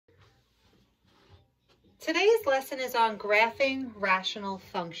Today's lesson is on graphing rational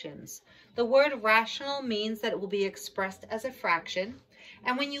functions. The word rational means that it will be expressed as a fraction.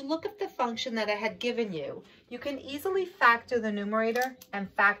 And when you look at the function that I had given you, you can easily factor the numerator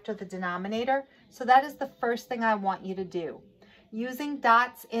and factor the denominator. So that is the first thing I want you to do. Using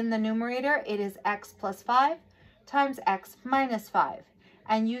dots in the numerator, it is x plus 5 times x minus 5.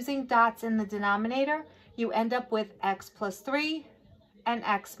 And using dots in the denominator, you end up with x plus 3 and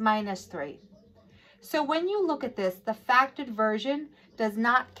x minus 3. So when you look at this, the factored version does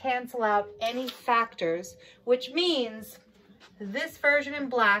not cancel out any factors, which means this version in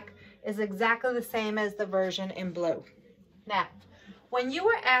black is exactly the same as the version in blue. Now, when you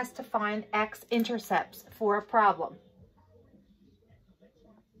were asked to find x-intercepts for a problem,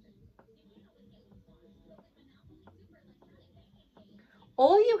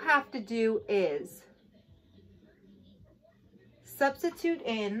 all you have to do is substitute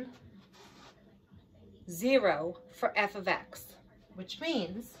in 0 for f of x, which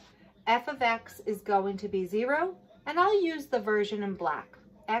means f of x is going to be 0, and I'll use the version in black,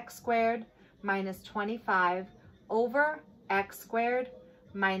 x squared minus 25 over x squared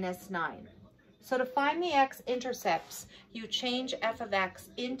minus 9. So to find the x-intercepts, you change f of x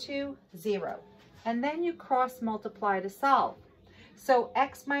into 0, and then you cross multiply to solve. So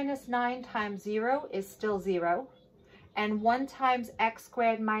x minus 9 times 0 is still 0, and 1 times x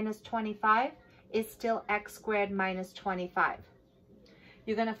squared minus 25 is still x squared minus 25.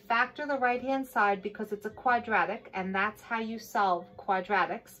 You're going to factor the right-hand side because it's a quadratic, and that's how you solve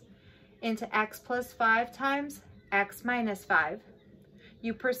quadratics, into x plus 5 times x minus 5.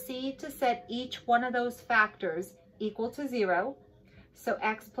 You proceed to set each one of those factors equal to 0. So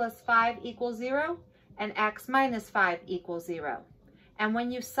x plus 5 equals 0 and x minus 5 equals 0. And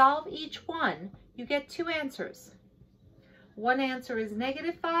when you solve each one, you get two answers. One answer is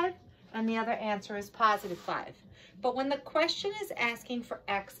negative 5 and the other answer is positive 5. But when the question is asking for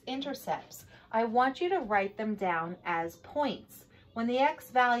x-intercepts, I want you to write them down as points. When the x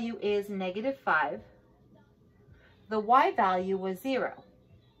value is negative 5, the y value was 0.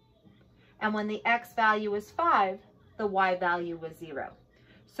 And when the x value is 5, the y value was 0.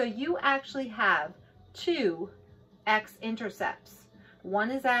 So you actually have two x-intercepts.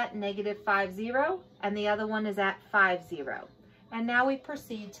 One is at negative 5, 0, and the other one is at 5, 0. And now we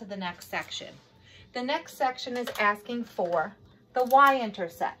proceed to the next section. The next section is asking for the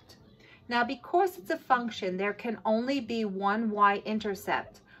y-intercept. Now, because it's a function, there can only be one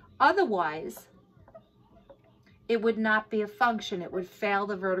y-intercept. Otherwise, it would not be a function. It would fail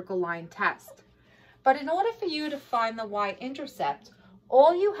the vertical line test. But in order for you to find the y-intercept,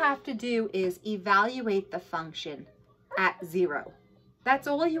 all you have to do is evaluate the function at 0. That's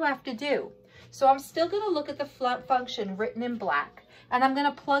all you have to do. So I'm still going to look at the function written in black, and I'm going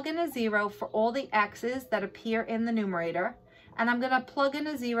to plug in a 0 for all the x's that appear in the numerator, and I'm going to plug in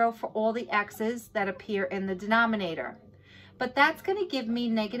a 0 for all the x's that appear in the denominator. But that's going to give me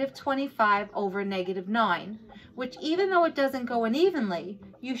negative 25 over negative 9, which even though it doesn't go in evenly,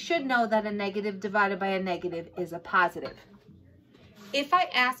 you should know that a negative divided by a negative is a positive. If I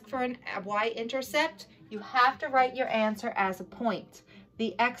ask for a y-intercept, you have to write your answer as a point.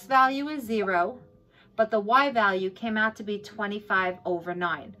 The x value is 0, but the y value came out to be 25 over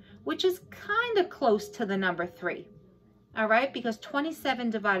 9, which is kind of close to the number 3. All right, because 27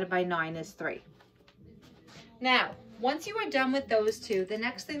 divided by 9 is 3. Now, once you are done with those two, the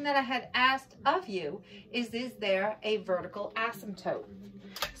next thing that I had asked of you is there a vertical asymptote?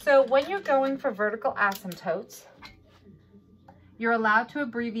 So when you're going for vertical asymptotes, you're allowed to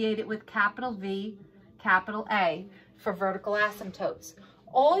abbreviate it with capital V, capital A for vertical asymptotes.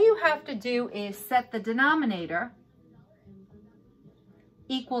 All you have to do is set the denominator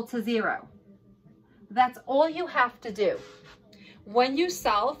equal to 0. That's all you have to do. When you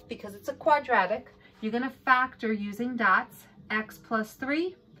solve, because it's a quadratic, you're going to factor using dots. X plus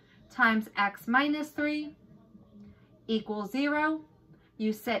 3 times x minus 3 equals 0.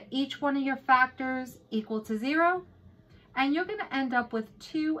 You set each one of your factors equal to 0, and you're going to end up with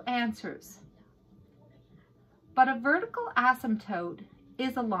two answers. But a vertical asymptote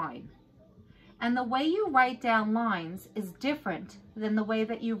is a line. And the way you write down lines is different than the way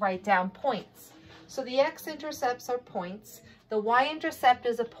that you write down points. So the x-intercepts are points, the y-intercept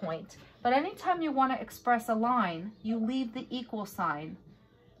is a point, but anytime you want to express a line, you leave the equal sign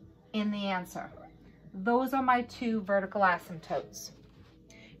in the answer. Those are my two vertical asymptotes.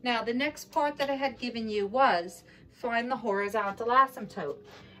 Now, the next part that I had given you was find the horizontal asymptote.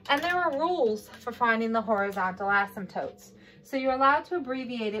 And there are rules for finding the horizontal asymptotes. So you're allowed to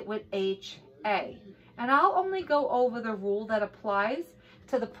abbreviate it with HA. And I'll only go over the rule that applies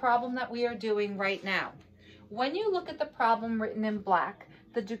to the problem that we are doing right now. When you look at the problem written in black,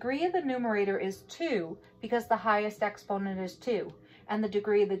 the degree of the numerator is 2 because the highest exponent is 2. And the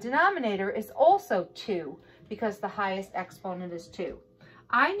degree of the denominator is also 2 because the highest exponent is 2.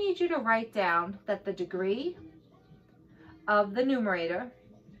 I need you to write down that the degree of the numerator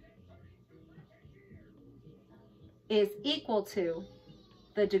is equal to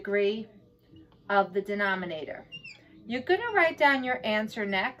the degree of the denominator. You're going to write down your answer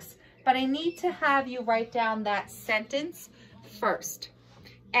next, but I need to have you write down that sentence first.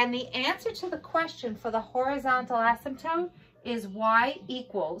 And the answer to the question for the horizontal asymptote is y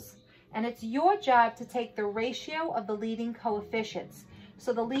equals, and it's your job to take the ratio of the leading coefficients.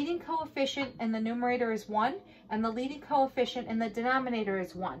 So the leading coefficient in the numerator is 1, and the leading coefficient in the denominator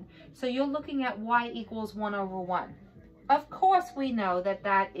is 1. So you're looking at y equals 1 over 1. Of course, we know that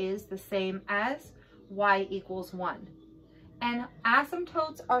that is the same as y equals 1. And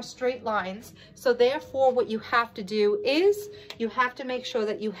asymptotes are straight lines, so therefore what you have to do is you have to make sure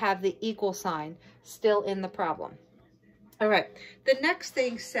that you have the equal sign still in the problem. All right, the next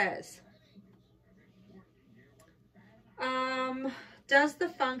thing says, does the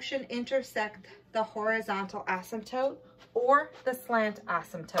function intersect the horizontal asymptote or the slant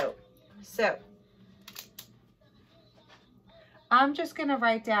asymptote? So I'm just going to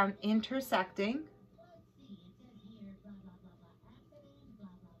write down intersecting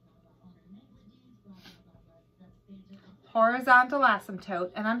horizontal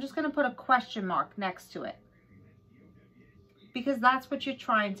asymptote, and I'm just going to put a question mark next to it because that's what you're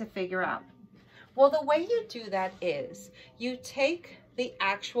trying to figure out. Well, the way you do that is you take the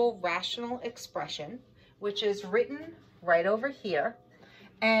actual rational expression, which is written right over here,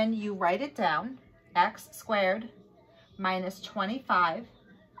 and you write it down, x squared minus 25,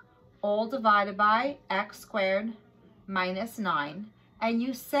 all divided by x squared minus 9, and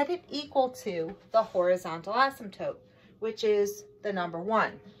you set it equal to the horizontal asymptote, which is the number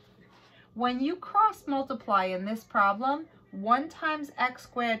 1. When you cross multiply in this problem, 1 times x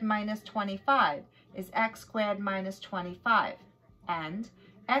squared minus 25 is x squared minus 25, and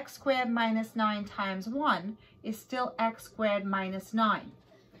x squared minus 9 times 1 is still x squared minus 9.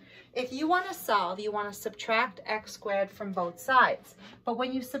 If you want to solve, you want to subtract x squared from both sides. But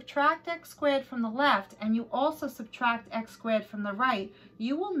when you subtract x squared from the left and you also subtract x squared from the right,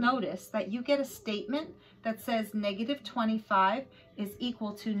 you will notice that you get a statement that says negative 25 is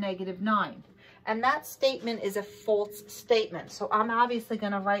equal to negative 9. And that statement is a false statement. So I'm obviously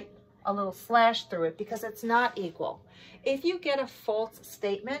going to write a little slash through it because it's not equal. If you get a false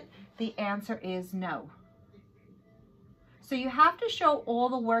statement, the answer is no. So you have to show all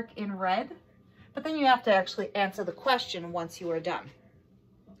the work in red, but then you have to actually answer the question once you are done.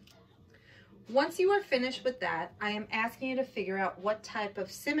 Once you are finished with that, I am asking you to figure out what type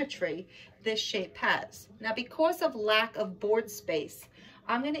of symmetry this shape has. Now, because of lack of board space,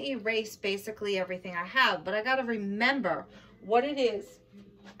 I'm going to erase basically everything I have, but I got to remember what it is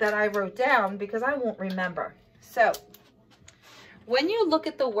that I wrote down because I won't remember. So when you look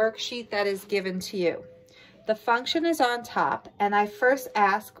at the worksheet that is given to you, the function is on top, and I first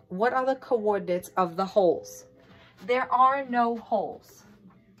ask, what are the coordinates of the holes? There are no holes.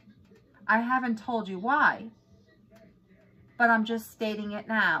 I haven't told you why, but I'm just stating it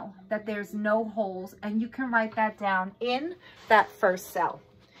now, that there's no holes, and you can write that down in that first cell.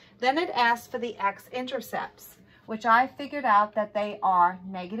 Then it asks for the x-intercepts, which I figured out that they are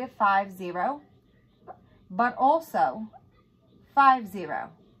negative 5, 0, but also 5,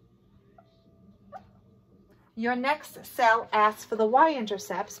 0. Your next cell asks for the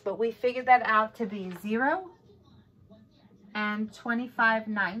y-intercepts, but we figured that out to be 0 and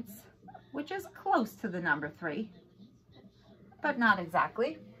 25/9, which is close to the number 3, but not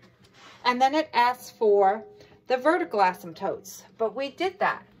exactly. And then it asks for the vertical asymptotes, but we did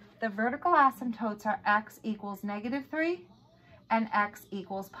that. The vertical asymptotes are x equals negative 3 and x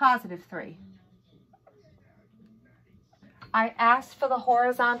equals positive 3. I asked for the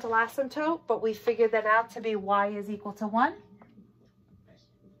horizontal asymptote, but we figured that out to be y is equal to 1.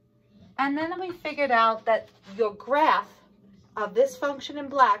 And then we figured out that your graph of this function in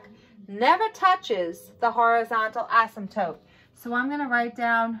black never touches the horizontal asymptote. So I'm going to write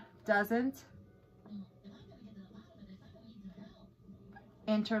down doesn't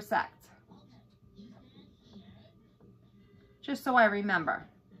intersect, just so I remember.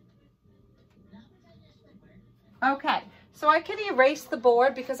 Okay. So I can erase the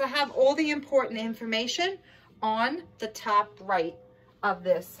board because I have all the important information on the top right of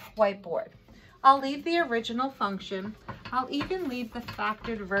this whiteboard. I'll leave the original function. I'll even leave the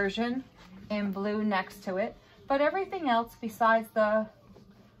factored version in blue next to it, but everything else besides the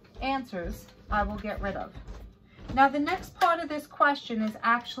answers I will get rid of. Now the next part of this question is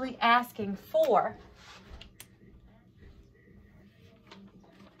actually asking for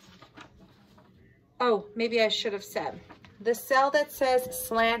maybe I should have said, the cell that says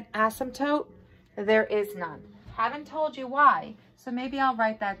slant asymptote, there is none. Haven't told you why, so maybe I'll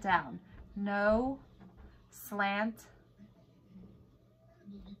write that down. No slant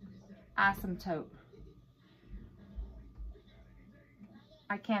asymptote.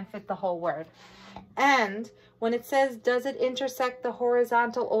 I can't fit the whole word. And when it says, does it intersect the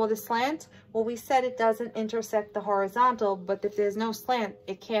horizontal or the slant? Well, we said it doesn't intersect the horizontal, but if there's no slant,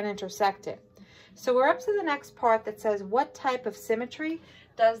 it can't intersect it. So we're up to the next part that says, what type of symmetry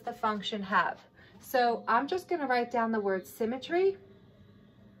does the function have? So I'm just going to write down the word symmetry.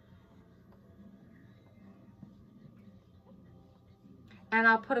 And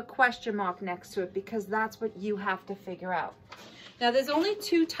I'll put a question mark next to it because that's what you have to figure out. Now, there's only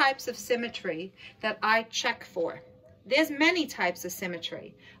two types of symmetry that I check for. There's many types of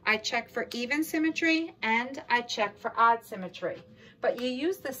symmetry. I check for even symmetry and I check for odd symmetry. But you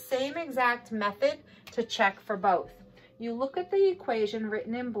use the same exact method to check for both. You look at the equation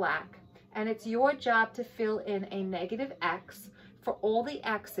written in black, and it's your job to fill in a negative x for all the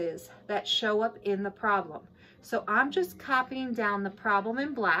x's that show up in the problem. So I'm just copying down the problem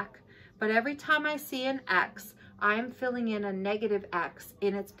in black, but every time I see an x, I am filling in a negative x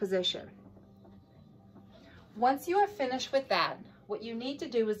in its position. Once you are finished with that, what you need to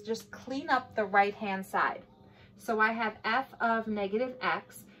do is just clean up the right-hand side. So I have f of negative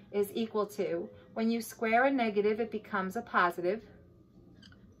x is equal to, when you square a negative, it becomes a positive.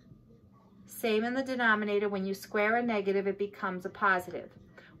 Same in the denominator, when you square a negative, it becomes a positive.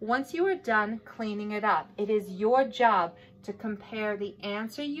 Once you are done cleaning it up, it is your job to compare the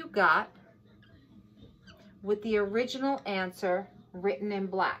answer you got with the original answer written in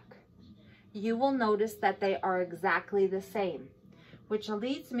black. You will notice that they are exactly the same, which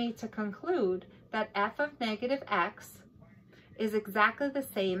leads me to conclude that f of negative x is exactly the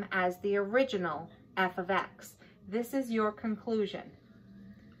same as the original f of x. This is your conclusion.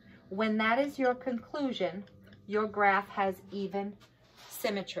 When that is your conclusion, your graph has even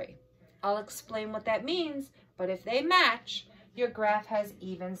symmetry. I'll explain what that means, but if they match, your graph has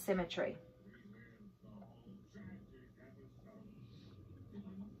even symmetry.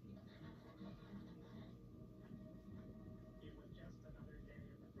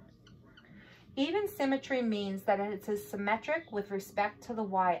 Even symmetry means that it is symmetric with respect to the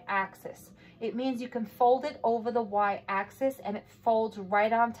y-axis. It means you can fold it over the y-axis and it folds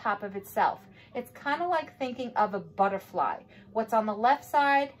right on top of itself. It's kind of like thinking of a butterfly. What's on the left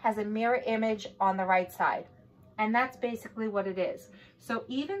side has a mirror image on the right side. And that's basically what it is. So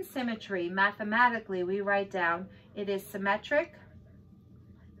even symmetry, mathematically, we write down it is symmetric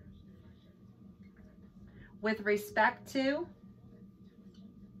with respect to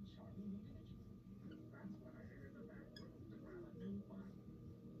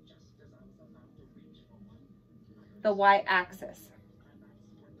the y-axis.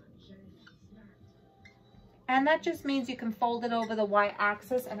 And that just means you can fold it over the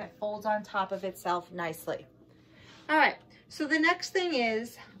y-axis and it folds on top of itself nicely. All right, so the next thing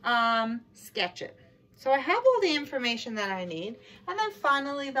is sketch it. So I have all the information that I need, and then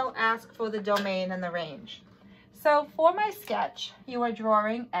finally they'll ask for the domain and the range. So for my sketch, you are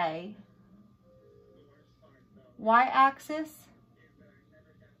drawing a y-axis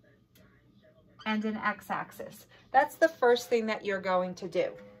and an x-axis. That's the first thing that you're going to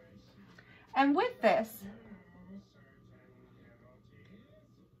do. And with this,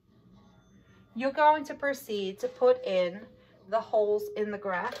 you're going to proceed to put in the holes in the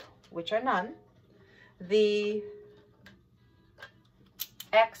graph, which are none, the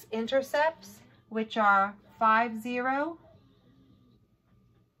x-intercepts, which are 5, 0,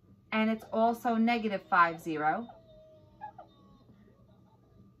 and it's also negative 5, 0.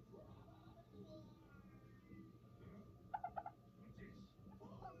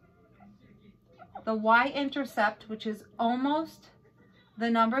 The y-intercept, which is almost the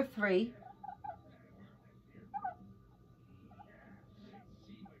number 3.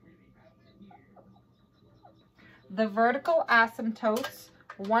 The vertical asymptotes,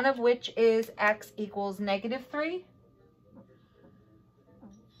 one of which is x equals negative 3.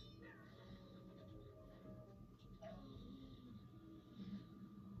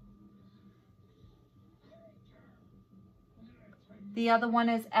 The other one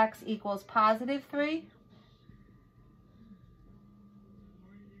is x equals positive 3.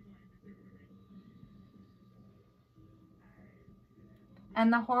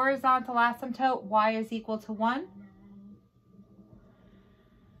 And the horizontal asymptote, y is equal to 1.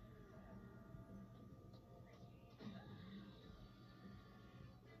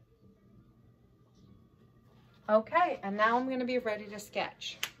 Okay, and now I'm going to be ready to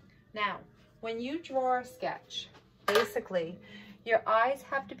sketch. Now, when you draw a sketch, basically, your eyes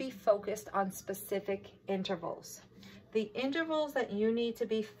have to be focused on specific intervals. The intervals that you need to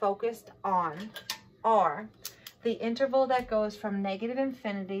be focused on are the interval that goes from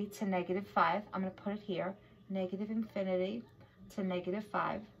 -infinity to -5. I'm going to put it here, -infinity to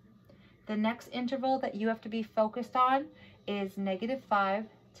 -5. The next interval that you have to be focused on is -5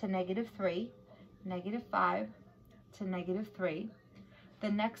 to -3, -5 to -3. The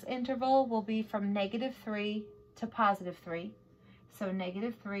next interval will be from -3 to +3, so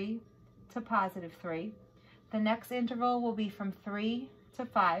 -3 to +3. The next interval will be from 3 to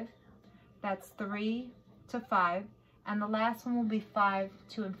 5, that's 3 to 5, and the last one will be 5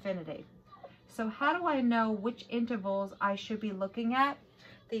 to infinity. So how do I know which intervals I should be looking at?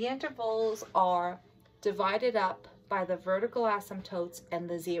 The intervals are divided up by the vertical asymptotes and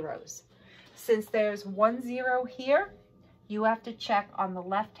the zeros. Since there's 1 0 here, you have to check on the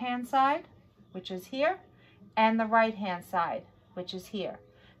left-hand side, which is here, and the right-hand side, which is here.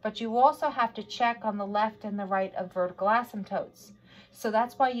 But you also have to check on the left and the right of vertical asymptotes. So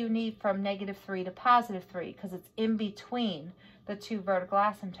that's why you need from -3 to +3, because it's in between the two vertical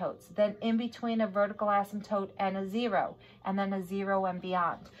asymptotes, then in between a vertical asymptote and a 0, and then a 0 and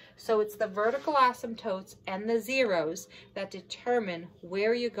beyond. So it's the vertical asymptotes and the zeros that determine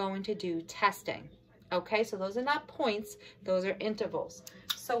where you're going to do testing. Okay, so those are not points, those are intervals.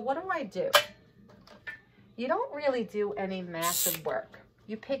 So what do? You don't really do any massive work.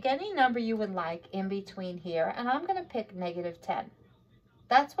 You pick any number you would like in between here, and I'm going to pick -10.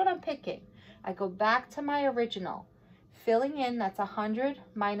 That's what I'm picking. I go back to my original. Filling in, that's 100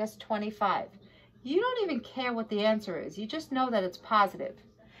 minus 25. You don't even care what the answer is. You just know that it's positive.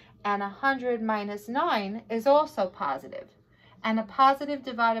 And 100 minus 9 is also positive. And a positive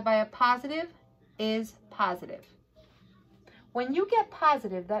divided by a positive is positive. When you get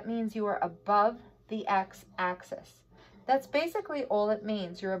positive, that means you are above the x-axis. That's basically all it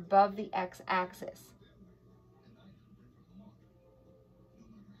means. You're above the x-axis.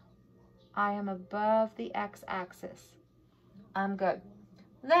 I am above the x-axis. I'm good.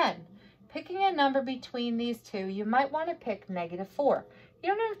 Then, picking a number between these two, you might want to pick -4. You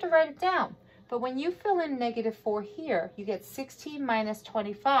don't have to write it down, but when you fill in -4 here, you get 16 minus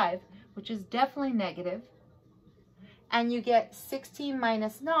 25, which is definitely negative, and you get 16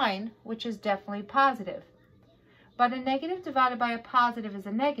 minus 9, which is definitely positive. But a negative divided by a positive is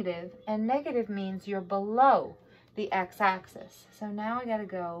a negative, and negative means you're below the x-axis. So now I got to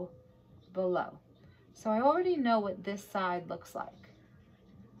go below. So I already know what this side looks like.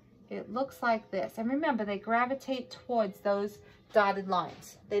 It looks like this. And remember, they gravitate towards those dotted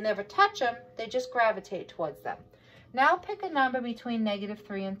lines. They never touch them, they just gravitate towards them. Now pick a number between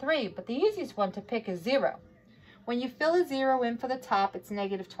 -3 and 3, but the easiest one to pick is 0. When you fill a 0 in for the top, it's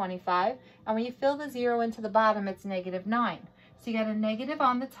 -25, and when you fill the 0 into the bottom, it's -9. So you got a negative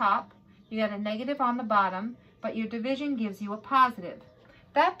on the top, you got a negative on the bottom, but your division gives you a positive.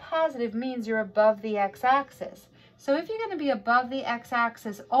 That positive means you're above the x-axis. So if you're going to be above the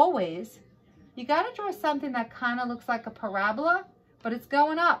x-axis always, you got to draw something that kind of looks like a parabola, but it's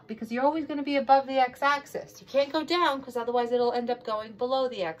going up because you're always going to be above the x-axis. You can't go down because otherwise it'll end up going below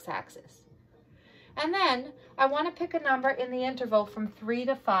the x-axis. And then I want to pick a number in the interval from 3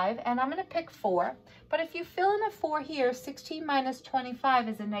 to 5, and I'm going to pick 4. But if you fill in a 4 here, 16 minus 25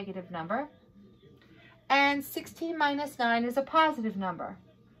 is a negative number. And 16 minus 9 is a positive number.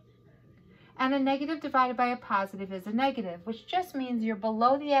 And a negative divided by a positive is a negative, which just means you're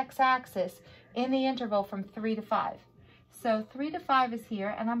below the x-axis in the interval from 3 to 5. So 3 to 5 is here,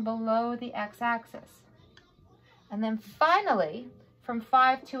 and I'm below the x-axis. And then finally, from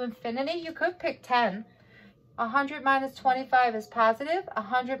 5 to infinity, you could pick 10. 100 minus 25 is positive.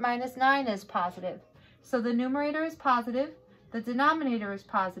 100 minus 9 is positive. So the numerator is positive, the denominator is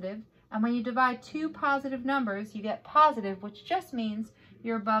positive, and when you divide two positive numbers, you get positive, which just means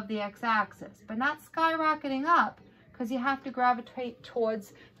you're above the x-axis, but not skyrocketing up because you have to gravitate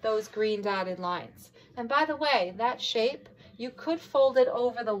towards those green dotted lines. And by the way, that shape, you could fold it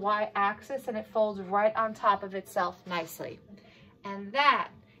over the y-axis and it folds right on top of itself nicely. And that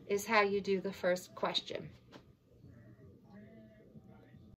is how you do the first question.